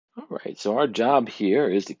All right, so our job here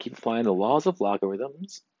is to keep applying the laws of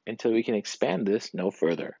logarithms until we can expand this no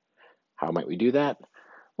further. How might we do that?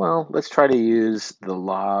 Well, let's try to use the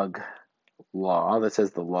log law that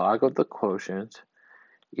says the log of the quotient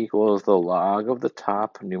equals the log of the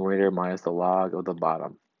top numerator minus the log of the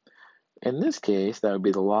bottom. In this case, that would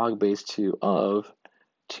be the log base 2 of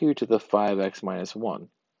 2 to the 5x minus 1.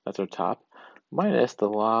 That's our top, minus the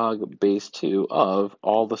log base 2 of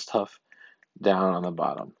all the stuff down on the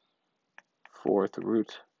bottom, fourth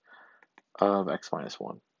root of x minus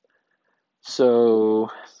 1. So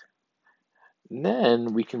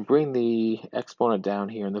then we can bring the exponent down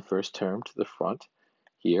here in the first term to the front.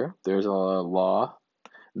 Here, there's a law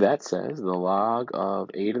that says the log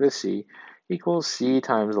of a to the c equals c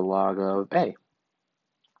times the log of a,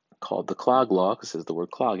 called the clog law because it says the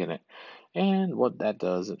word clog in it. And what that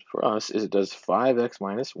does for us is it does 5x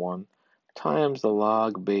minus 1 times the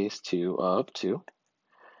log base 2 of 2.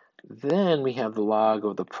 Then we have the log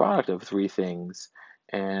of the product of three things,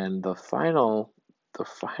 and the final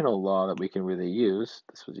law that we can really use,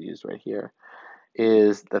 this was used right here,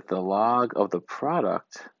 is that the log of the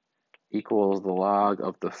product equals the log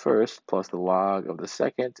of the first plus the log of the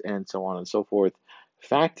second, and so on and so forth,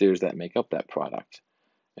 factors that make up that product.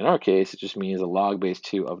 In our case, it just means the log base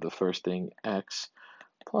 2 of the first thing, x,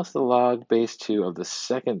 plus the log base 2 of the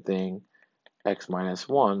second thing, x minus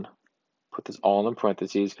 1. Put this all in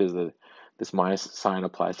parentheses because this minus sign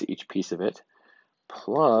applies to each piece of it,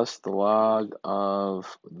 plus the log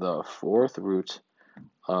of the fourth root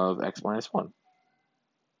of x minus 1.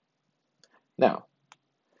 Now,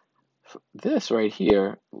 this right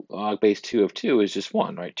here, log base 2 of 2 is just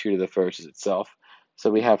 1, right? 2 to the first is itself.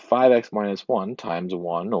 So we have 5x minus 1 times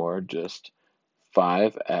 1, or just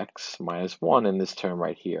 5x minus 1 in this term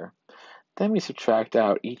right here. Then we subtract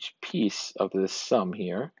out each piece of this sum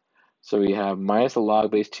here. So we have minus the log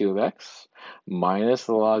base 2 of x, minus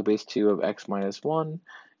the log base 2 of x minus 1,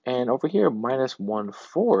 and over here, minus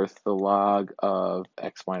 1/4 the log of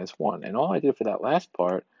x minus 1. And all I did for that last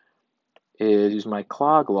part is use my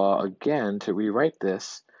clog law again to rewrite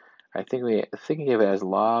this. Thinking of it as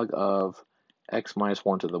log of x minus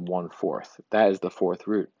 1 to the 1/4. That is the fourth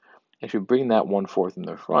root. If you bring that 1/4 in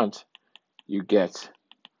the front, you get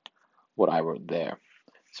what I wrote there.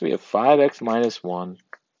 So we have 5x minus 1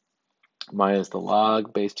 minus the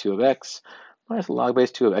log base 2 of x minus the log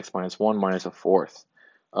base 2 of x minus 1 minus 1/4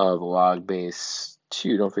 of the log base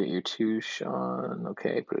 2. Don't forget your 2, Sean.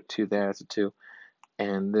 Okay, put a 2 there. That's a 2.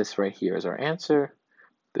 And this right here is our answer.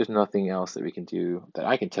 There's nothing else that we can do, that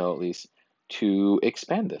I can tell at least, to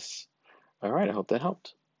expand this. All right, I hope that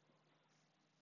helped.